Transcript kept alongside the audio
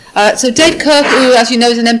So Dave Kirk, who, as you know,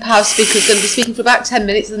 is an Empower speaker, is going to be speaking for about 10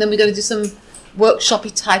 minutes, and then we're going to do some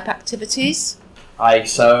workshopy type activities. Hi,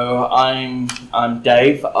 so I'm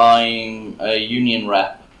Dave. I'm a union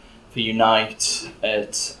rep for Unite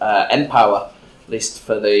at Empower, at least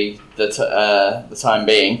for the time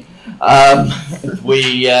being.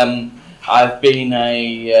 I've been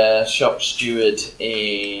a shop steward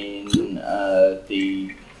in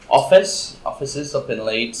the offices up in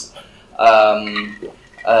Leeds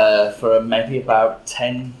for maybe about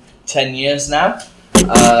 10 years now.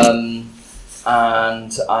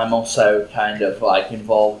 And I'm also kind of like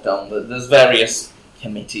involved on there's various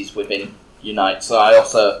committees within Unite, so I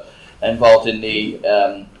also involved in the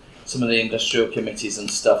some of the industrial committees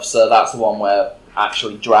and stuff. So that's the one where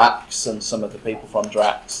actually Drax and some of the people from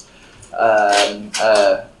Drax,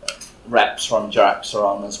 reps from Drax are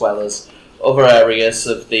on, as well as other areas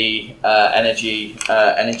of the energy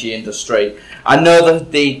industry. I know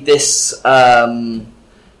that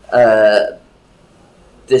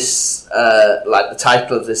like the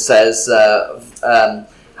title of this says,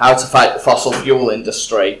 how to fight the fossil fuel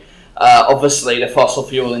industry. Obviously, the fossil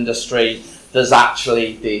fuel industry, there's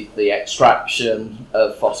actually the extraction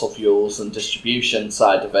of fossil fuels and distribution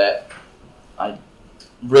side of it. I'm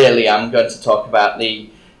going to talk about the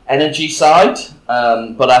energy side,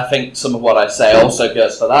 but I think some of what I say also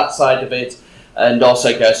goes for that side of it, and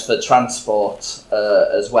also goes for transport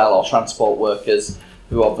as well, or transport workers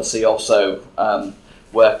who obviously also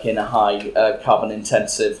work in a high carbon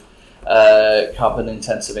intensive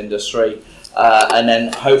industry, and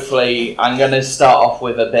then hopefully I'm going to start off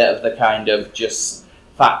with a bit of the kind of just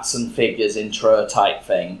facts and figures intro type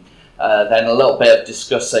thing, then a little bit of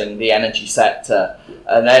discussing the energy sector,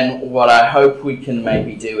 and then what I hope we can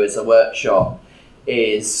maybe do as a workshop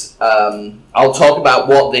is I'll talk about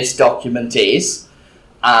what this document is,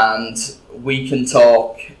 and we can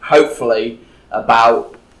talk hopefully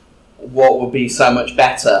about what would be so much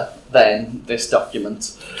better than this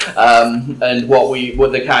document, and what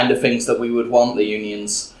the kind of things that we would want the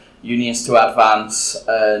unions to advance,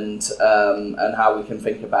 and how we can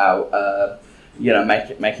think about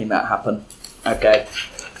making that happen. Okay,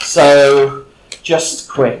 so just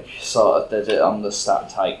quick sort of did it on the stat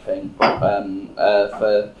type thing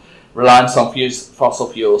for reliance on fossil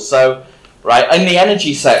fuels. So right, in the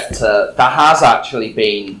energy sector there has actually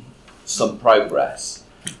been some progress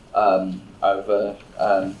over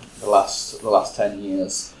the last 10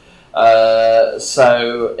 years.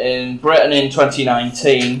 So in Britain in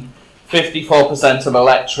 2019, 54% of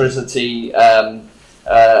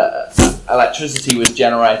electricity was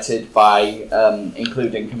generated by,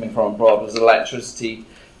 including coming from abroad, was electricity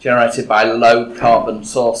generated by low carbon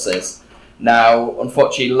sources. Now,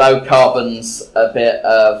 unfortunately, low carbon's a bit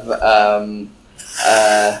of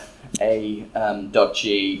a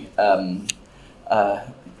dodgy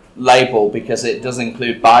label, because it does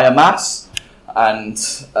include biomass, and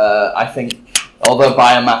I think although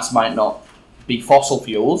biomass might not be fossil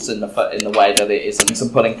fuels in the way that it isn't,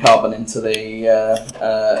 and putting carbon into the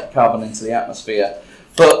atmosphere,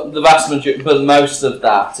 but most of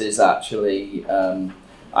that is actually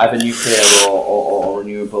either nuclear or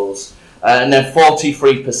renewables, and then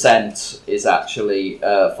 43% is actually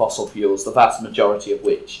fossil fuels, the vast majority of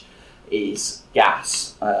which is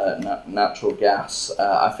gas, natural gas.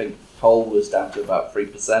 I think coal was down to about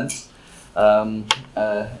 3%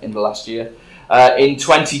 in the last year. In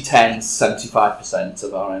 2010, 75%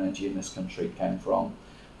 of our energy in this country came from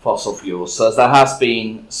fossil fuels. So there has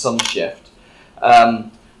been some shift.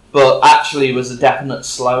 But actually it was a definite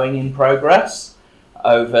slowing in progress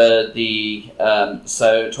over the...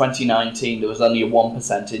 so 2019, there was only a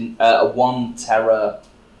 1% a 1 tera...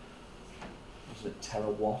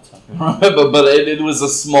 terawatt, I can't remember, but it was a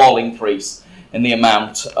small increase in the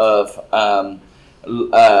amount of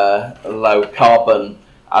low carbon,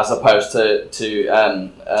 as opposed to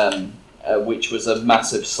which was a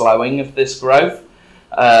massive slowing of this growth,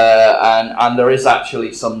 and there is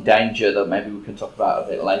actually some danger that maybe we can talk about a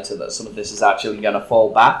bit later, that some of this is actually going to fall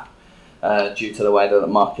back due to the way that the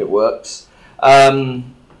market works. The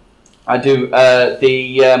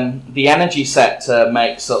energy sector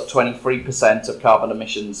makes up 23% of carbon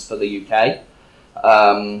emissions for the UK.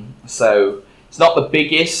 So it's not the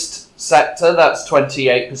biggest sector, that's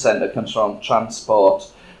 28% that comes from transport,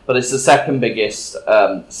 but it's the second biggest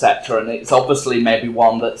sector, and it's obviously maybe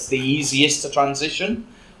one that's the easiest to transition.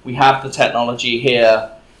 We have the technology here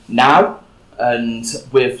now, and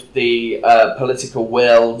with the political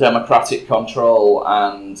will, democratic control,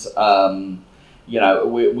 and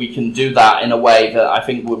we can do that in a way that I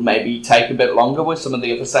think would maybe take a bit longer with some of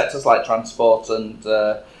the other sectors like transport and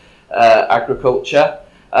agriculture.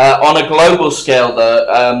 On a global scale,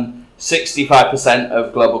 though, 65%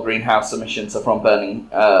 of global greenhouse emissions are from burning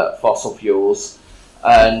fossil fuels,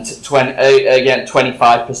 and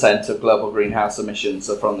 25% of global greenhouse emissions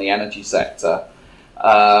are from the energy sector.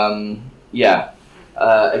 But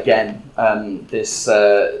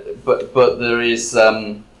there is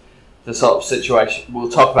the sort of situation. We'll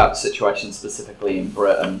talk about the situation specifically in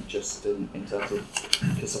Britain, just in terms of,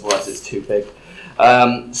 because otherwise it's too big.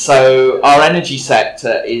 So our energy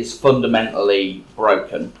sector is fundamentally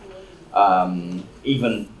broken.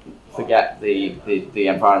 Even forget the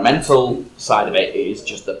environmental side of it, it is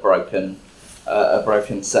just a broken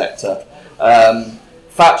sector.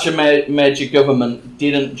 Thatcher major government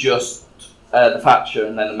didn't just the Thatcher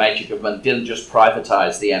and then the major government didn't just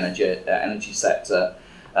privatise the energy sector.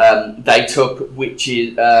 They took, which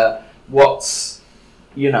is what's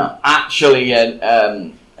actually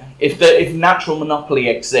if natural monopoly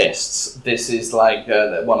exists, this is like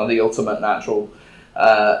one of the ultimate natural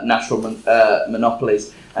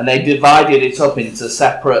monopolies, and they divided it up into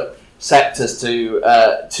separate sectors to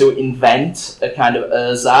invent a kind of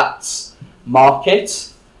ersatz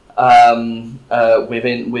market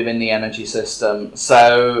within the energy system.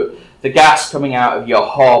 So the gas coming out of your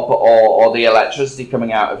hob or the electricity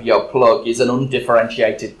coming out of your plug is an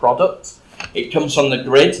undifferentiated product. It comes from the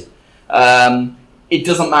grid. It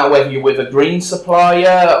doesn't matter whether you're with a green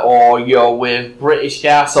supplier or you're with British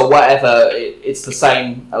Gas or whatever, it's the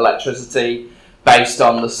same electricity based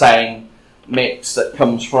on the same mix that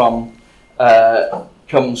comes from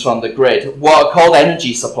the grid. What are called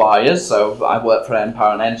energy suppliers, so I work for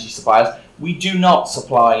Empower and Energy Suppliers, we do not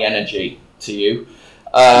supply energy to you.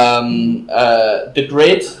 The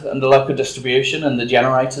grid and the local distribution and the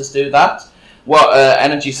generators do that. What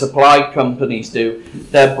energy supply companies do,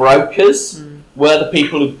 they're brokers. We're the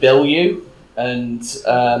people who bill you and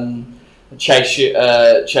chase you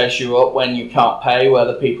up when you can't pay. We're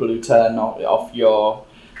the people who turn off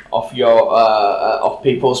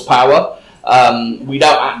people's power. We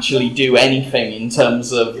don't actually do anything in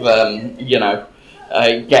terms of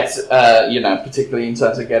particularly in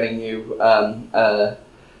terms of getting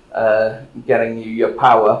you your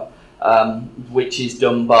power, which is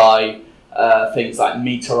done by things like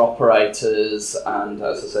meter operators and,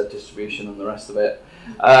 as I said, distribution and the rest of it.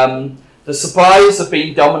 The suppliers have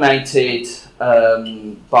been dominated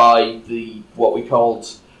by what we called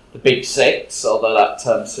the Big Six, although that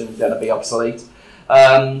term's soon going to be obsolete,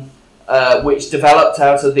 which developed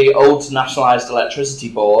out of the old nationalised electricity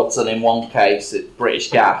boards, and in one case, British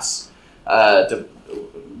Gas, came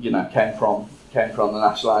from the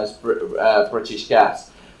nationalised British Gas.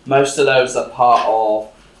 Most of those are part of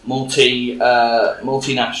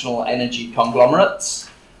multinational energy conglomerates,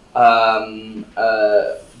 so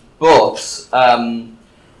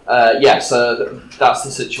that's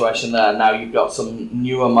the situation there. Now you've got some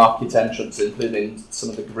newer market entrants, including some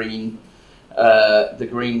of the green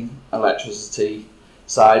electricity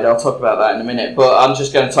side. I'll talk about that in a minute, but I'm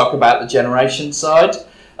just going to talk about the generation side.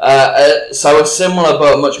 So a similar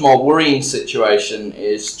but much more worrying situation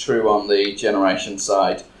is true on the generation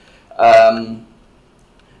side.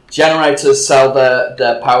 Generators sell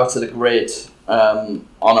their power to the grid on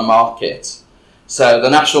a market. So the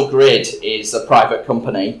National Grid is a private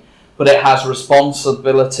company, but it has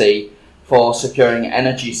responsibility for securing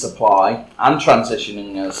energy supply and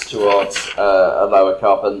transitioning us towards a lower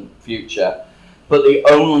carbon future. But the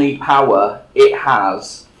only power it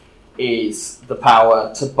has is the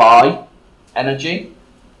power to buy energy.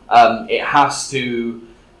 It has to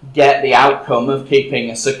get the outcome of keeping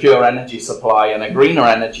a secure energy supply and a greener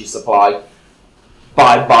energy supply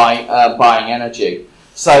by buying energy.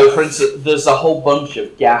 So, for instance, there's a whole bunch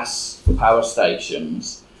of gas power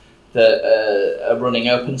stations that are running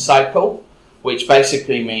open cycle, which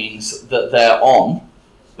basically means that they're on,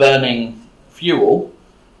 burning fuel,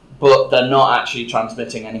 but they're not actually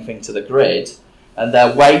transmitting anything to the grid, and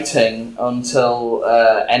they're waiting until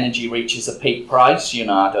energy reaches a peak price.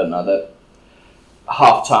 I don't know, the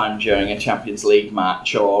half-time during a Champions League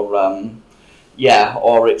match, or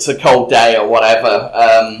it's a cold day or whatever.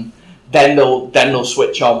 Then they'll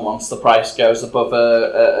switch on once the price goes above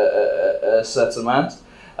a certain amount.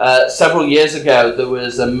 Several years ago, there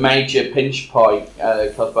was a major pinch point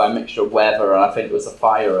caused by a mixture of weather, and I think it was a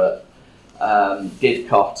fire at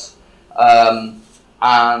Didcot,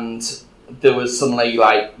 and there was suddenly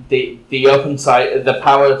the open site, the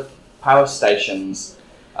power stations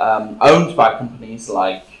owned by companies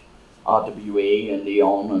like RWE and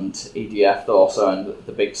E.ON and EDF also, and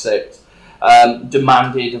the Big Six,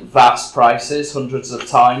 demanded vast prices, hundreds of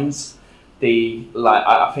times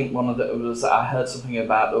I think one of the was I heard something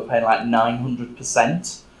about they were paying like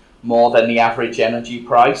 900% more than the average energy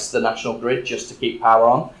price, the National Grid, just to keep power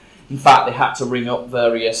on. In fact, they had to ring up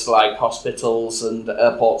various like hospitals and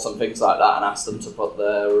airports and things like that and ask them to put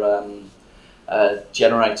their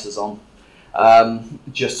generators on,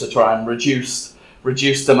 just to try and reduce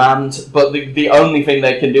demand. But the only thing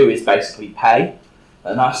they can do is basically pay,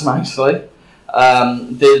 and that's nicely.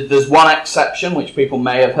 There's one exception which people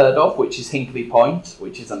may have heard of, which is Hinkley Point,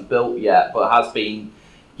 which isn't built yet but has been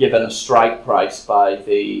given a strike price by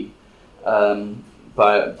the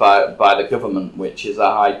by the government, which is a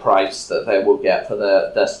high price that they will get for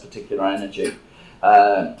this particular energy.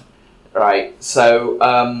 Right. So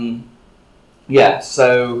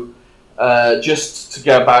just to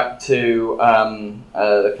go back to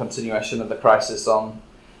the continuation of the crisis on,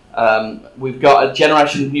 we've got a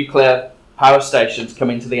generation of nuclear power stations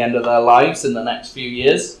coming to the end of their lives in the next few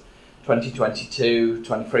years, 2022,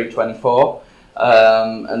 23, 24,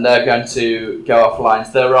 and they're going to go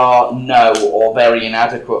offline. There are no or very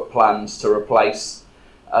inadequate plans to replace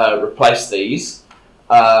these,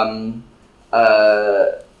 and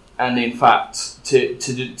in fact,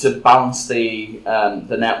 to balance the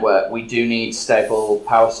network, we do need stable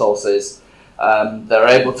power sources. They're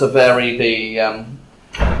able to vary the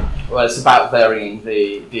well, it's about varying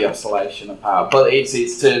the oscillation of power, but it's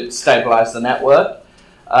to stabilise the network.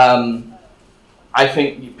 I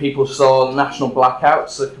think people saw national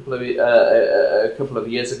blackouts a couple of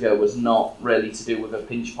years ago was not really to do with a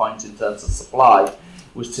pinch point in terms of supply, it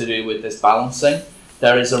was to do with this balancing.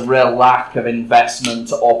 There is a real lack of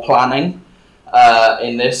investment or planning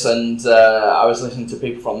in this, and I was listening to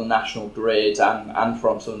people from the National Grid and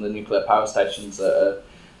from some of the nuclear power stations at a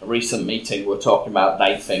recent meeting were talking about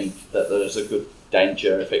they think that there's a good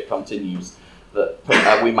danger if it continues that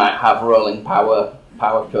we might have rolling power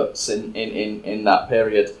cuts in that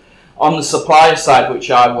period. On the supplier side, which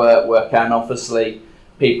I work on, obviously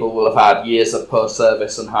people will have had years of poor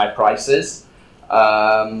service and high prices.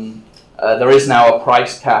 There is now a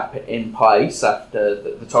price cap in place after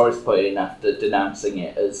the Tories put in after denouncing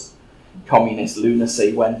it as communist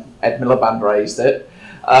lunacy when Ed Miliband raised it.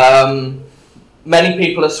 Many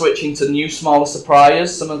people are switching to new, smaller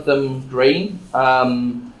suppliers, some of them green.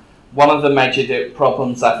 One of the major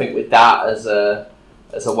problems, I think, with that as a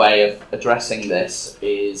way of addressing this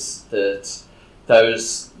is that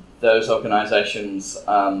those organisations,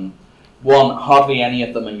 one, hardly any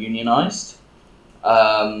of them are unionised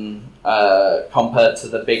compared to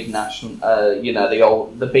the big national,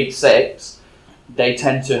 the big six. They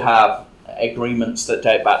tend to have agreements that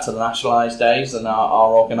date back to the nationalised days and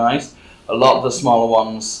are organised. A lot of the smaller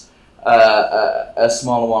ones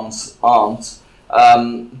aren't.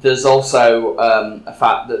 There's also a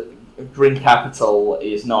fact that green capital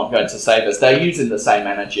is not going to save us. They're using the same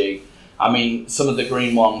energy. I mean, some of the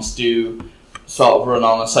green ones do sort of run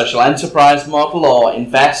on a social enterprise model or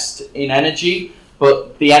invest in energy,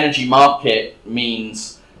 but the energy market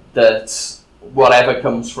means that whatever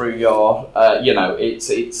comes through your, the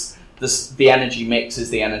energy mix is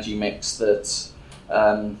the energy mix that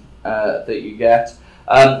you get.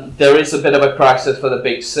 There is a bit of a crisis for the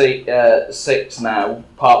big six now,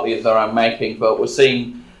 partly of their own making, but we're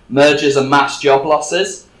seeing mergers and mass job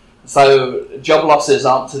losses. So job losses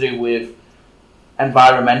aren't to do with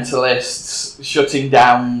environmentalists shutting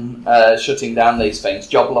down these things.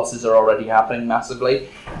 Job losses are already happening massively.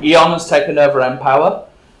 E.ON has taken over Empower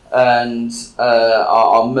and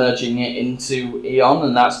are merging it into E.ON,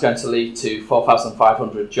 and that's going to lead to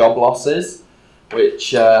 4,500 job losses,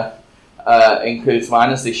 which includes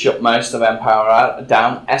mine, as they shut most of Empower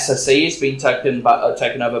down. SSE has been taken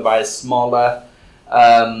over by a smaller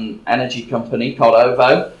energy company called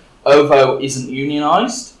OVO. OVO isn't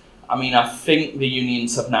unionised. I mean, I think the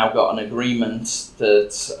unions have now got an agreement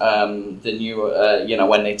that the new,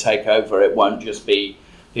 when they take over, it won't just be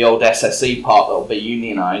the old SSE part that will be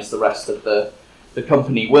unionised. The rest of the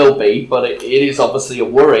company will be, but it is obviously a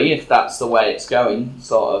worry if that's the way it's going,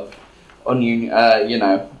 sort of. And you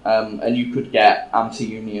could get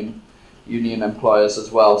anti-union employers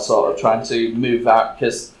as well, sort of trying to move out,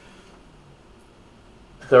 because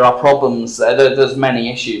there are problems. There's many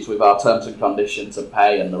issues with our terms and conditions and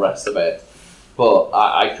pay and the rest of it. But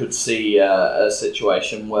I could see a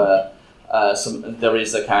situation where there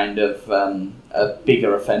is a kind of a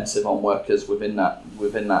bigger offensive on workers within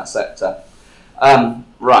that sector.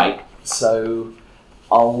 Right. So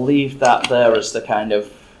I'll leave that there as the kind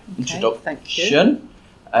of introduction,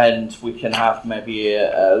 and we can have maybe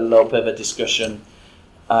a little bit of a discussion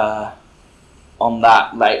on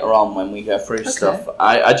that later on when we go through stuff.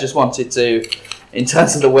 I just wanted to, in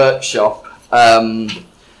terms of the workshop,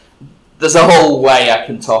 There's a whole way I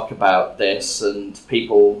can talk about this, and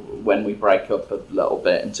people, when we break up a little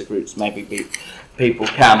bit into groups, maybe people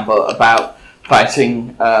can, but about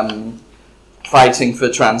fighting for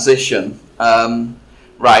transition.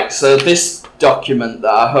 Right, so this document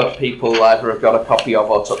that I hope people either have got a copy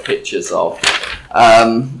of or took pictures of.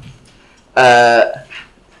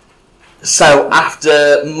 So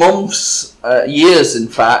after months, years in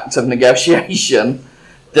fact, of negotiation,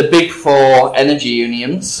 the big four energy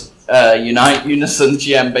unions, Unite, Unison,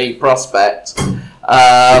 GMB, Prospect,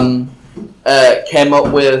 came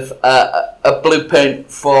up with a blueprint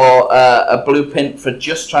for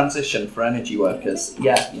just transition for energy workers.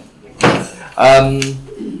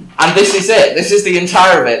 And this is it. This is the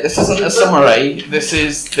entire of it. This isn't a summary. This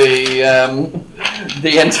is the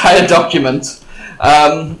entire document.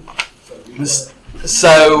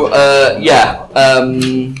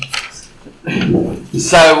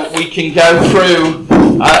 So we can go through.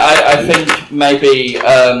 I think maybe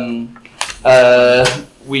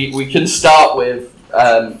we can start with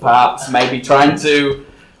perhaps maybe trying to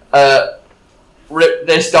rip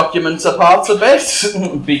this document apart a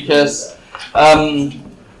bit because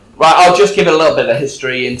I'll just give it a little bit of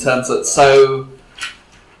history in terms of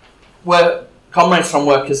comrades from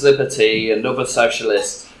Workers' Liberty and other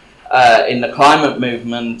socialists in the climate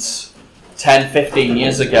movement 10, 15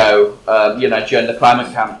 years ago, during the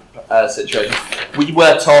climate camp situation, we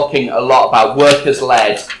were talking a lot about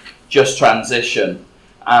workers-led just transition.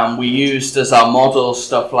 And we used as our model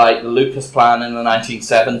stuff like the Lucas Plan in the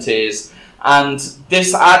 1970s. And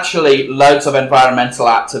this actually, loads of environmental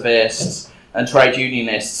activists and trade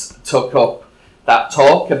unionists took up that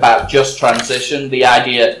talk about just transition, the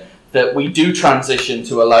idea that we do transition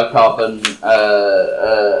to a low carbon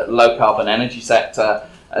energy sector,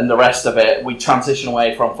 and the rest of it, we transition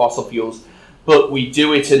away from fossil fuels, but we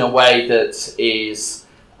do it in a way that is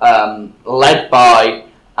led by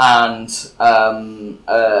and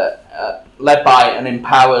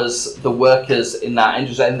empowers the workers in that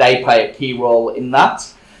industry, and they play a key role in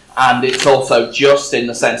that. And it's also just in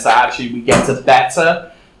the sense that actually we get a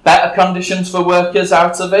better conditions for workers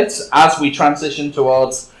out of it as we transition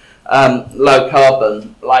towards low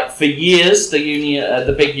carbon. Like for years,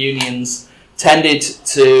 the big unions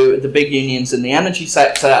in the energy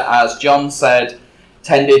sector, as John said,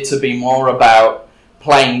 tended to be more about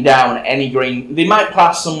playing down any green. They might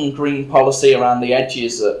pass some green policy around the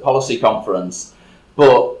edges at policy conference,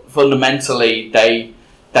 but fundamentally they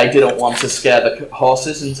didn't want to scare the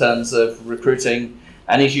horses in terms of recruiting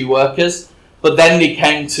energy workers. But then they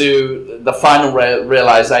came to the final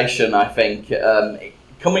realization, I think,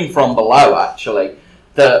 coming from below actually,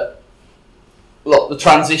 that look, the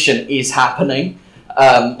transition is happening.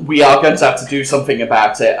 We are going to have to do something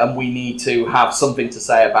about it, and we need to have something to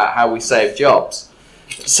say about how we save jobs.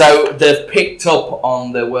 So they've picked up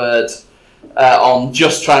on the word on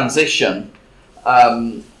just transition,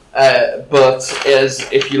 but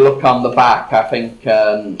if you look on the back, I think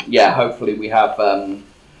hopefully we have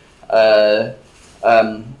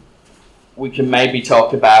we can maybe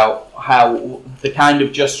talk about how the kind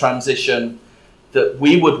of just transition that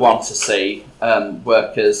we would want to see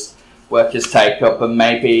workers take up, and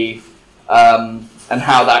maybe and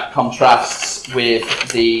how that contrasts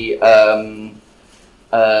with the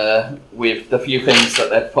few things that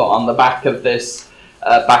they've put on the back of this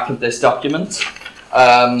document.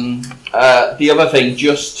 The other thing,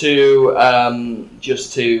 just to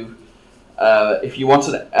if you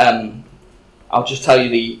wanted, I'll just tell you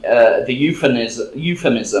the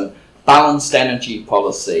euphemism balanced energy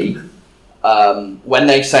policy. When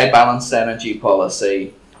they say balanced energy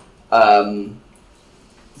policy, to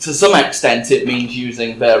some extent it means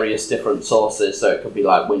using various different sources, so it could be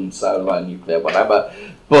like wind, solar, nuclear, whatever,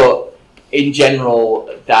 but in general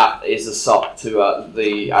that is a sop to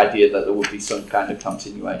the idea that there would be some kind of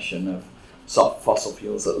continuation of soft fossil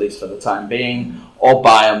fuels, at least for the time being, or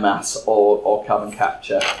biomass or carbon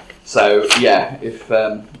capture. So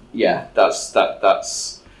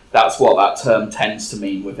that's what that term tends to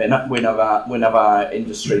mean within our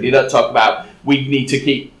industry. They don't talk about we need to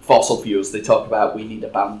keep fossil fuels. They talk about we need a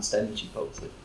balanced energy policy.